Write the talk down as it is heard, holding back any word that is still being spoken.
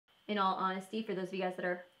in all honesty, for those of you guys that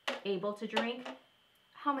are able to drink,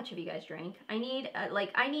 how much have you guys drank? I need,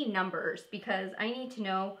 I need numbers because I need to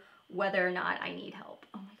know whether or not I need help.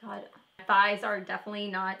 Oh my God. Thighs are definitely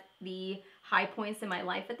not the high points in my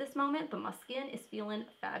life at this moment, but my skin is feeling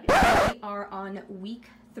fabulous. We are on week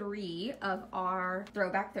 3 of our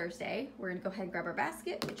Throwback Thursday. We're gonna go ahead and grab our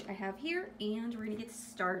basket, which I have here, and we're gonna get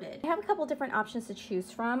started. I have a couple different options to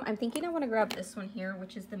choose from. I'm thinking I wanna grab this one here,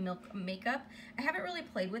 which is the Milk Makeup. I haven't really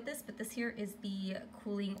played with this, but this here is the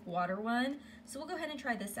cooling water one. So we'll go ahead and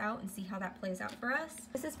try this out and see how that plays out for us.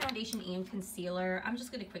 This is foundation and concealer. I'm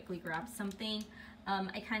just gonna quickly grab something.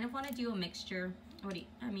 I kind of wanna do a mixture. I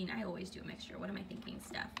always do a mixture. What am I thinking,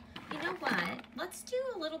 Steph? You know what? Let's do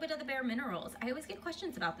a little bit of the Bare Minerals. I always get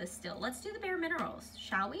questions about this still. Let's do the Bare Minerals,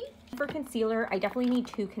 shall we? For concealer, I definitely need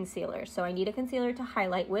 2 concealers. So I need a concealer to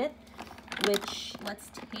highlight with, which let's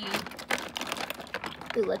do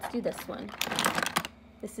this one.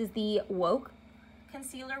 This is the Woke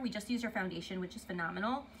concealer. We just used our foundation, which is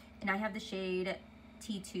phenomenal. And I have the shade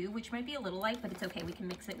T2, which might be a little light, but it's okay. We can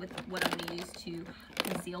mix it with what I'm gonna use to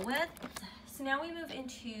conceal with. So now we move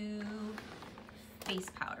into face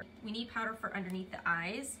powder. We need powder for underneath the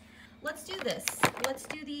eyes. Let's do this. Let's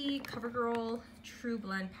do the CoverGirl True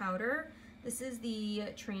Blend powder. This is the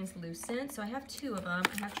translucent. So I have 2 of them.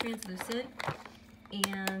 I have translucent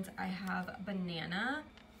and I have banana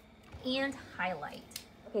and highlight.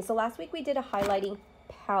 Okay, so last week we did a highlighting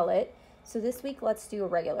palette. So this week let's do a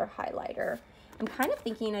regular highlighter. I'm kind of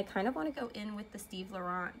thinking I kind of want to go in with the Steve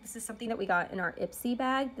Laurent. This is something that we got in our Ipsy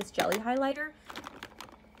bag, this jelly highlighter.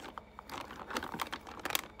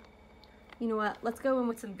 You know what? Let's go in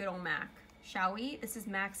with some good old MAC, shall we? This is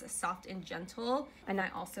MAC's Soft and Gentle. And I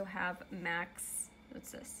also have MAC's, what's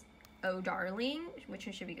this? Oh Darling. Which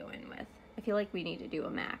one should we go in with? I feel like we need to do a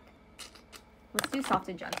MAC. Let's do Soft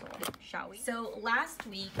and Gentle, shall we? So last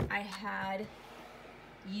week I had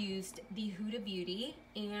used the Huda Beauty,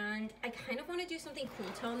 and I kind of want to do something cool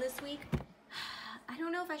tone this week. I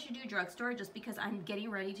don't know if I should do drugstore just because I'm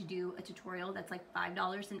getting ready to do a tutorial that's like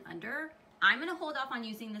 $5 and under. I'm gonna hold off on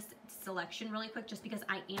using this selection really quick just because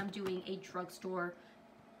I am doing a drugstore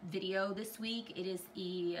video this week. It is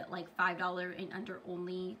a like $5 and under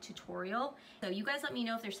only tutorial. So you guys let me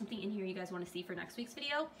know if there's something in here you guys want to see for next week's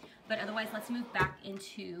video. But otherwise, let's move back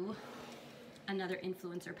into another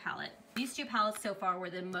influencer palette. These 2 palettes so far were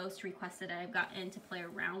the most requested I've gotten to play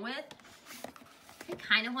around with. I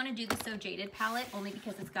kind of want to do the So Jaded palette only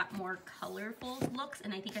because it's got more colorful looks,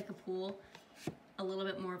 and I think I could pull a little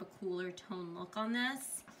bit more of a cooler tone look on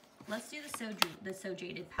this. Let's do the So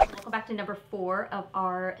Jaded palette. We'll go back to number 4 of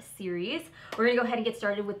our series. We're gonna go ahead and get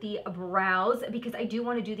started with the brows because I do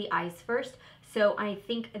want to do the eyes first. So I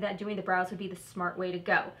think that doing the brows would be the smart way to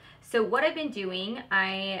go. So what I've been doing,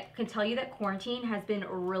 I can tell you that quarantine has been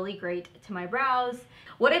really great to my brows.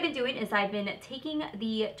 What I've been doing is I've been taking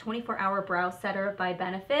the 24-hour brow setter by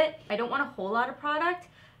Benefit. I don't want a whole lot of product,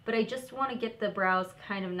 but I just want to get the brows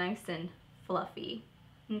kind of nice and fluffy.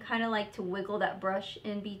 And kind of like to wiggle that brush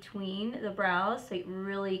in between the brows so it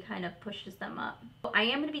really kind of pushes them up. I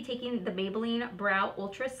am going to be taking the Maybelline Brow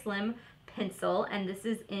Ultra Slim pencil, and this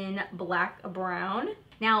is in black brown.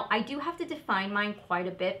 Now I do have to define mine quite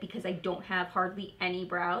a bit because I don't have hardly any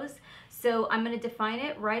brows. So I'm going to define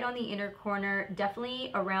it right on the inner corner,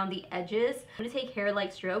 definitely around the edges. I'm going to take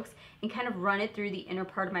hair-like strokes and kind of run it through the inner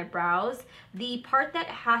part of my brows. The part that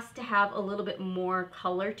has to have a little bit more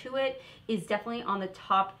color to it is definitely on the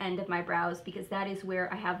top end of my brows because that is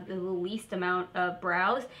where I have the least amount of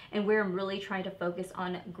brows and where I'm really trying to focus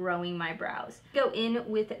on growing my brows. Go in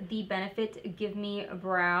with the Benefit Give Me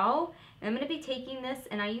Brow. And I'm going to be taking this,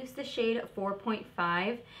 and I use the shade 4.5,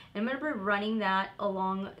 and I'm going to be running that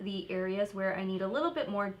along the areas where I need a little bit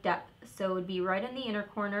more depth. So it would be right in the inner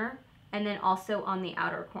corner and then also on the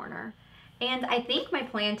outer corner. And I think my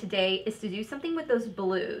plan today is to do something with those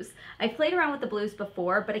blues. I've played around with the blues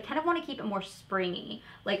before, but I kind of want to keep it more springy.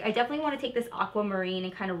 Like I definitely want to take this aquamarine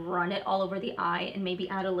and kind of run it all over the eye and maybe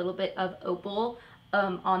add a little bit of opal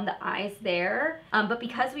on the eyes there. But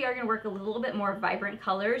because we are going to work a little bit more vibrant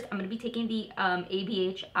colors, I'm going to be taking the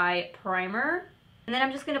ABH Eye Primer. And then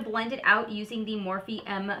I'm just going to blend it out using the Morphe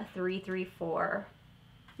M334.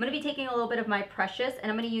 I'm going to be taking a little bit of my Precious, and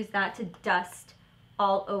I'm going to use that to dust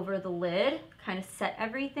all over the lid, kind of set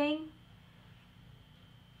everything.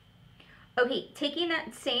 Okay, taking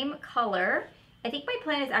that same color, I think my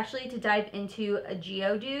plan is actually to dive into a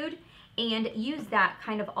Geodude and use that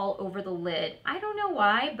kind of all over the lid. I don't know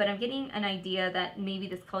why, but I'm getting an idea that maybe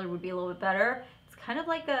this color would be a little bit better. It's kind of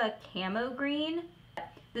like a camo green.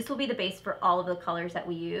 This will be the base for all of the colors that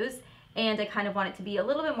we use. and I kind of want it to be a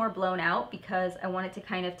little bit more blown out because I want it to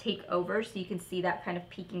kind of take over so you can see that kind of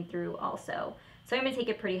peeking through also. So I'm going to take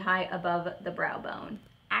it pretty high above the brow bone.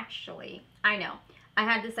 Actually, I know, I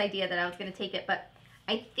had this idea that I was going to take it, but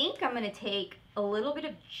I think I'm going to take a little bit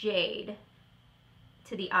of jade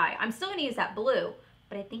to the eye. I'm still going to use that blue,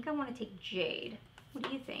 but I think I want to take jade. What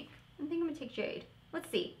do you think? I think I'm going to take jade. Let's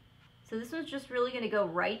see. So this one's just really going to go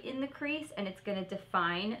right in the crease, and it's going to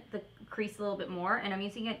define the crease a little bit more. And I'm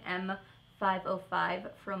using an M505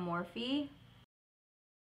 from Morphe.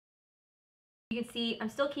 You can see I'm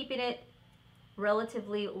still keeping it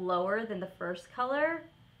relatively lower than the first color.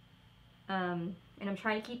 And I'm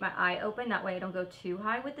trying to keep my eye open. That way I don't go too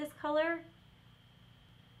high with this color.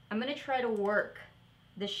 I'm going to try to work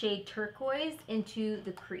the shade turquoise into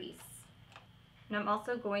the crease. And I'm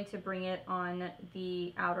also going to bring it on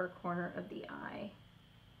the outer corner of the eye.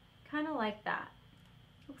 Kind of like that.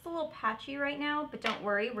 Looks a little patchy right now, but don't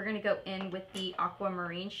worry, we're going to go in with the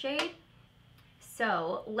aquamarine shade.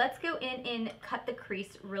 So let's go in and cut the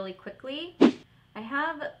crease really quickly. I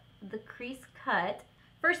have the crease cut.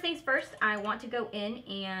 First things first, I want to go in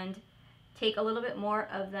and take a little bit more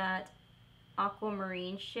of that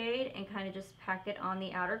aquamarine shade and kind of just pack it on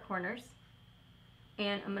the outer corners.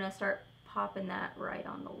 And I'm going to start popping that right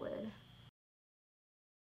on the lid.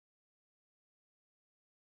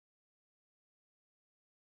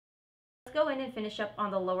 Let's go in and finish up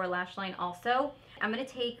on the lower lash line also. I'm going to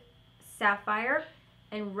take Sapphire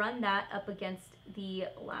and run that up against the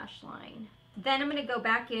lash line. Then I'm going to go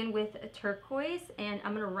back in with a turquoise and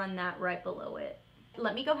I'm going to run that right below it.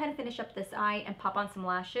 Let me go ahead and finish up this eye and pop on some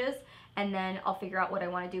lashes, and then I'll figure out what I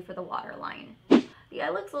want to do for the waterline. The eye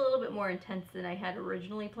looks a little bit more intense than I had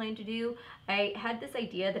originally planned to do. I had this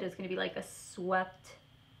idea that it was going to be like a swept,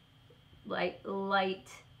 like light,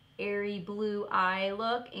 airy blue eye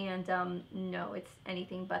look, and no, it's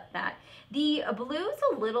anything but that. The blue is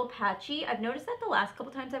a little patchy. I've noticed that the last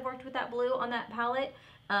couple times I've worked with that blue on that palette,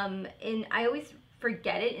 and I always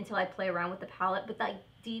forget it until I play around with the palette, but that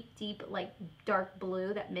deep like dark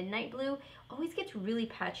blue, that midnight blue, always gets really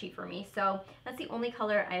patchy for me. So that's the only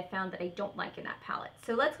color I have found that I don't like in that palette.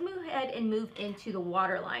 So let's move ahead and move into the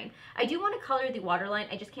waterline. I do want to color the waterline,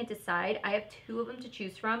 I just can't decide. I have two of them to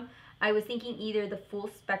choose from. I was thinking either the Full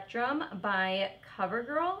Spectrum by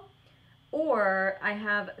CoverGirl, or I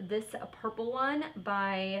have this purple one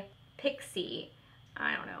by Pixie.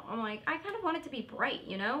 I don't know, I'm like, I kind of want it to be bright,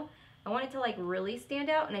 you know? I want it to like really stand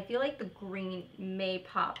out, and I feel like the green may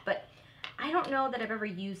pop, but I don't know that I've ever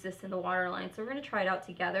used this in the waterline, so we're going to try it out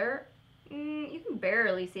together. You can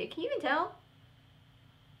barely see it. Can you even tell?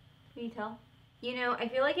 Can you tell? You know, I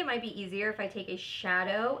feel like it might be easier if I take a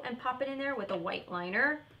shadow and pop it in there with a white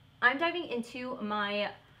liner. I'm diving into my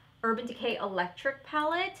Urban Decay Electric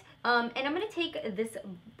palette, and I'm going to take this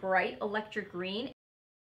bright electric green.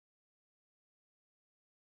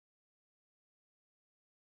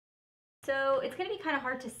 So it's going to be kind of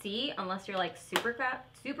hard to see unless you're like super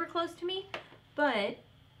close to me, but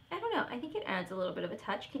I don't know, I think it adds a little bit of a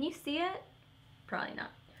touch. Can you see it? Probably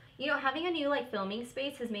not. You know, having a new like filming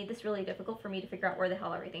space has made this really difficult for me to figure out where the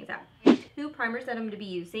hell everything's at. Two primers that I'm going to be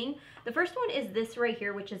using. The first one is this right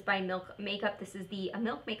here, which is by Milk Makeup. This is the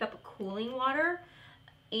Milk Makeup Cooling Water,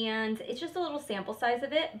 and it's just a little sample size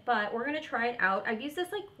of it, but we're going to try it out. I've used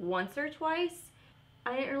this like once or twice.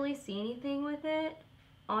 I didn't really see anything with it.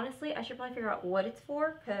 Honestly, I should probably figure out what it's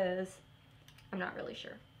for because I'm not really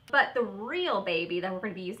sure. But the real baby that we're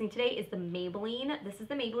going to be using today is the Maybelline. This is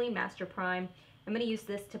the Maybelline Master Prime. I'm going to use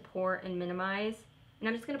this to pour and minimize. And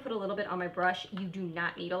I'm just going to put a little bit on my brush. You do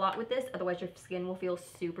not need a lot with this, otherwise your skin will feel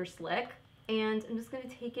super slick. And I'm just going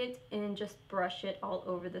to take it and just brush it all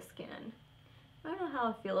over the skin. I don't know how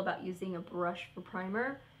I feel about using a brush for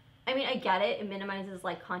primer. I mean, I get it. It minimizes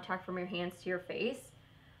like contact from your hands to your face.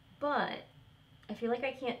 But I feel like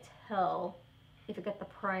I can't tell if it got the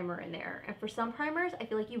primer in there. And for some primers, I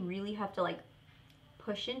feel like you really have to like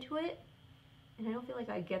push into it. And I don't feel like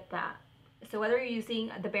I get that. So whether you're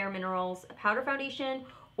using the Bare Minerals powder foundation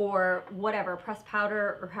or whatever, pressed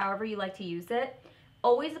powder, or however you like to use it,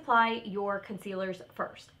 always apply your concealers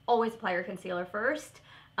first. Always apply your concealer first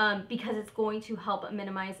because it's going to help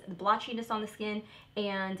minimize the blotchiness on the skin,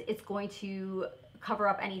 and it's going to cover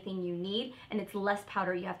up anything you need, and it's less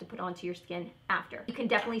powder you have to put onto your skin after. You can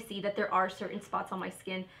definitely see that there are certain spots on my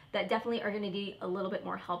skin that definitely are going to need a little bit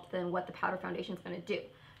more help than what the powder foundation is going to do.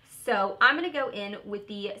 So I'm going to go in with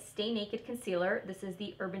the Stay Naked Concealer. This is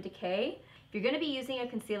the Urban Decay. If you're going to be using a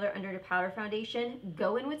concealer under the powder foundation,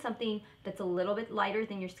 go in with something that's a little bit lighter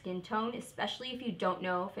than your skin tone, especially if you don't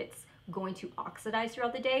know if it's going to oxidize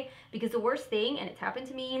throughout the day, because the worst thing, and it's happened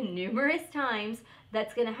to me numerous times,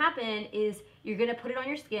 that's gonna happen is you're gonna put it on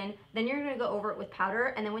your skin, then you're gonna go over it with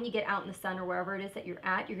powder, and then when you get out in the sun or wherever it is that you're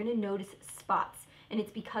at, you're gonna notice spots. And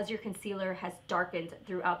it's because your concealer has darkened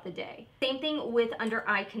throughout the day. Same thing with under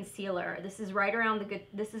eye concealer. This is right around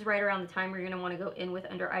the time where you're gonna wanna go in with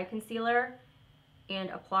under eye concealer and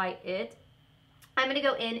apply it. I'm gonna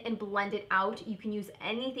go in and blend it out. You can use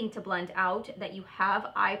anything to blend out that you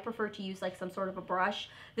have. I prefer to use like some sort of a brush.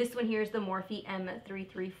 This one here is the Morphe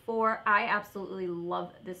M334. I absolutely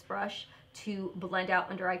love this brush to blend out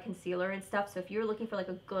under eye concealer and stuff. So if you're looking for like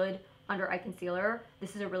a good under eye concealer,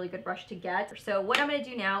 this is a really good brush to get. So what I'm gonna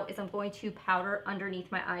do now is I'm going to powder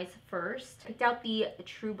underneath my eyes first. I picked out the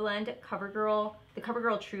True Blend CoverGirl, the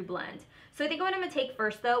CoverGirl True Blend. So I think what I'm gonna take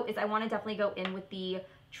first though is I wanna definitely go in with the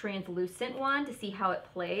translucent one to see how it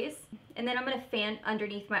plays. And then I'm gonna fan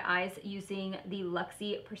underneath my eyes using the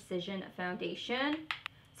Luxie Precision Foundation.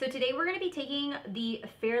 So today we're gonna be taking the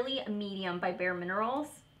Fairly Medium by Bare Minerals.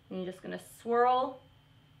 And you're just gonna swirl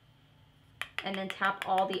and then tap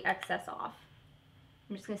all the excess off.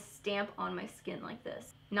 I'm just gonna stamp on my skin like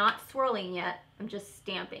this. Not swirling yet, I'm just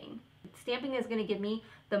stamping. Stamping is gonna give me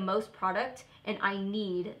the most product, and I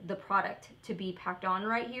need the product to be packed on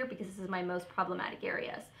right here because this is my most problematic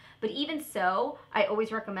areas. But even so, I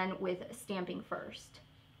always recommend with stamping first.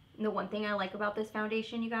 And the one thing I like about this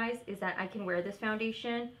foundation, you guys, is that I can wear this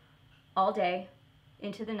foundation all day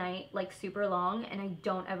into the night, like super long, and I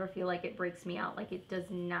don't ever feel like it breaks me out. Like, it does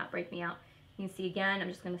not break me out. You can see again, I'm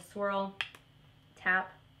just gonna swirl,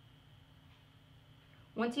 tap.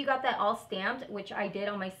 Once you got that all stamped, which I did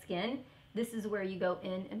on my skin, this is where you go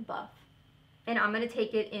in and buff. And I'm gonna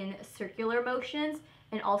take it in circular motions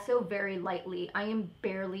and also very lightly. I am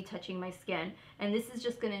barely touching my skin. And this is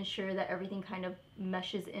just gonna ensure that everything kind of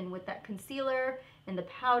meshes in with that concealer and the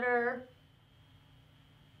powder.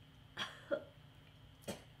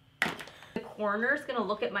 The coroner's gonna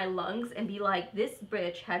look at my lungs and be like, this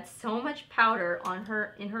bitch had so much powder on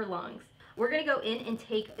in her lungs. We're gonna go in and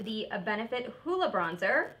take the Benefit Hoola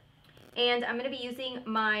Bronzer, and I'm gonna be using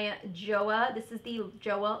my JOA. This is the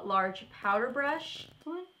JOA Large Powder Brush.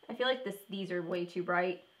 I feel like these are way too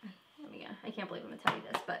bright. I can't believe I'm gonna tell you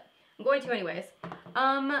this, but I'm going to anyways.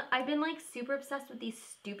 I've been like super obsessed with these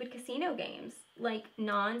stupid casino games, like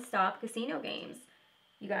non-stop casino games.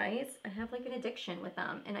 You guys, I have like an addiction with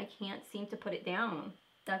them, and I can't seem to put it down.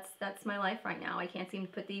 That's my life right now. I can't seem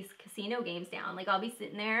to put these casino games down. Like, I'll be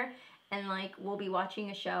sitting there and like we'll be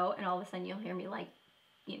watching a show, and all of a sudden you'll hear me like,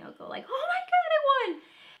 you know, go like, oh my god, I won.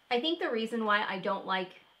 I think the reason why I don't like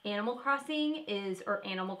Animal Crossing or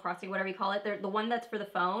Animal Crossing, whatever you call it, the one that's for the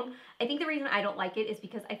phone, I think the reason I don't like it is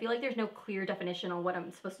because I feel like there's no clear definition on what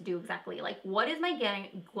I'm supposed to do exactly. Like, what is my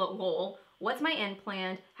goal? What's my end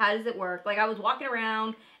plan? How does it work? Like, I was walking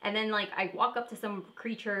around, and then like I walk up to some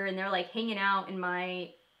creature and they're like hanging out in my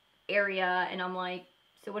area, and I'm like,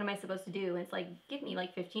 so what am I supposed to do? And it's like, give me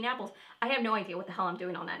like 15 apples. I have no idea what the hell I'm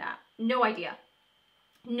doing on that app. No idea.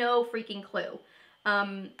 No freaking clue.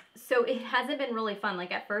 So it hasn't been really fun.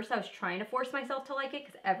 Like, at first I was trying to force myself to like it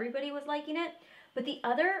because everybody was liking it. But the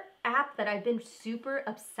other app that I've been super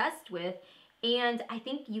obsessed with, and I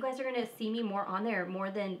think you guys are going to see me more on there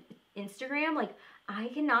more than Instagram, like, I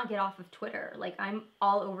cannot get off of Twitter. Like, I'm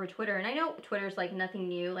all over Twitter, and I know Twitter's like nothing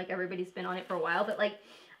new, like everybody's been on it for a while, but like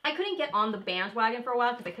I couldn't get on the bandwagon for a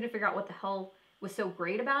while because I couldn't figure out what the hell was so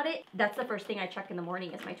great about it. That's the first thing I check in the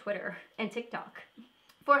morning is my Twitter and TikTok.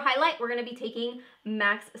 For highlight, we're going to be taking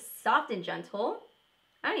MAC's Soft and Gentle.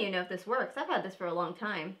 I don't even know if this works. I've had this for a long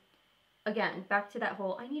time. Again, back to that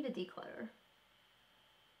whole, I need a declutter.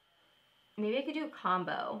 Maybe I could do a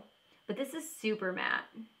combo, but this is super matte.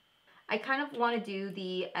 I kind of want to do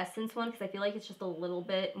the Essence one because I feel like it's just a little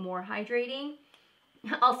bit more hydrating.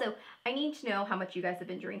 Also, I need to know how much you guys have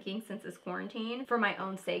been drinking since this quarantine. For my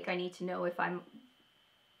own sake, I need to know if I'm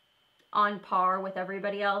on par with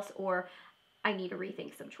everybody else or I need to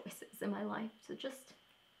rethink some choices in my life. So just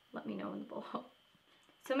let me know in the below.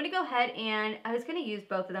 So I'm going to go ahead and I was going to use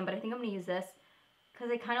both of them, but I think I'm going to use this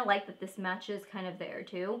because I kind of like that this matches kind of there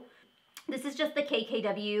too. This is just the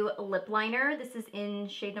KKW lip liner. This is in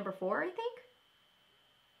shade number 4, I think.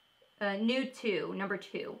 Nude 2, number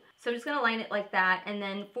 2. So I'm just going to line it like that. And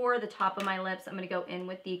then for the top of my lips, I'm going to go in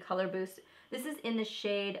with the Color Boost. This is in the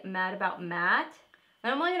shade Mad About Matte.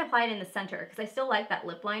 And I'm only going to apply it in the center because I still like that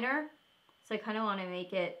lip liner. So I kind of want to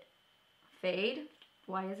make it fade.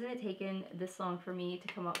 Why isn't it taking this long for me to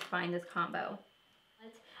come up find this combo?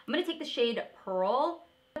 I'm going to take the shade Pearl.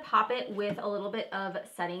 Pop it with a little bit of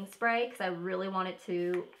setting spray because I really want it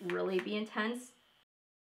to really be intense.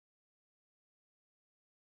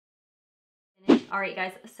 All right,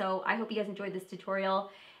 guys, so I hope you guys enjoyed this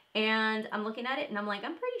tutorial. And I'm looking at it and I'm like,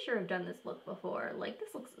 I'm pretty sure I've done this look before. Like,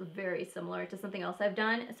 this looks very similar to something else I've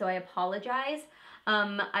done, so I apologize.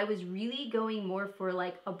 I was really going more for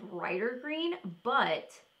like a brighter green,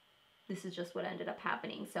 but this is just what ended up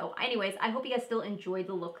happening. So anyways, I hope you guys still enjoyed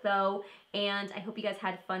the look though, and I hope you guys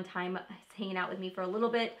had a fun time hanging out with me for a little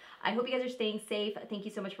bit. I hope you guys are staying safe. Thank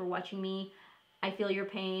you so much for watching me. I feel your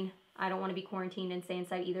pain. I don't want to be quarantined and stay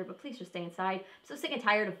inside either, but please just stay inside. I'm so sick and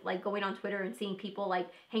tired of like going on Twitter and seeing people like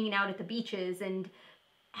hanging out at the beaches and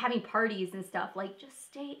having parties and stuff. Like, just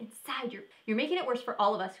stay inside. You're making it worse for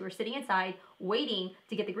all of us who are sitting inside waiting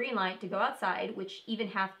to get the green light to go outside, which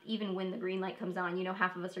even when the green light comes on, you know,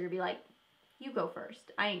 half of us are gonna be like, you go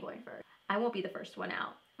first. I ain't going first. I won't be the first one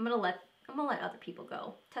out. I'm gonna let other people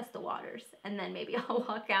go, test the waters, and then maybe I'll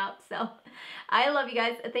walk out. So I love you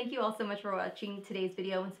guys. Thank you all so much for watching today's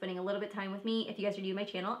video and spending a little bit of time with me. If you guys are new to my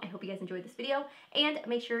channel, I hope you guys enjoyed this video, and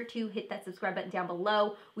make sure to hit that subscribe button down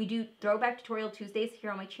below. We do Throwback Tutorial Tuesdays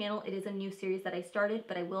here on my channel. It is a new series that I started,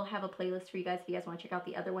 but I will have a playlist for you guys if you guys want to check out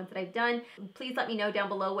the other ones that I've done. Please let me know down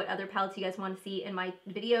below what other palettes you guys want to see in my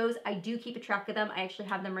videos. I do keep a track of them. I actually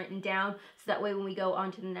have them written down, so that way when we go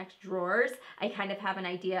on to the next drawers, I kind of have an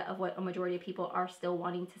idea of what a majority of people are still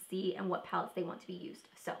wanting to see and what palettes they want to be used.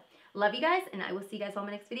 So love you guys, and I will see you guys on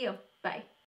my next video. Bye.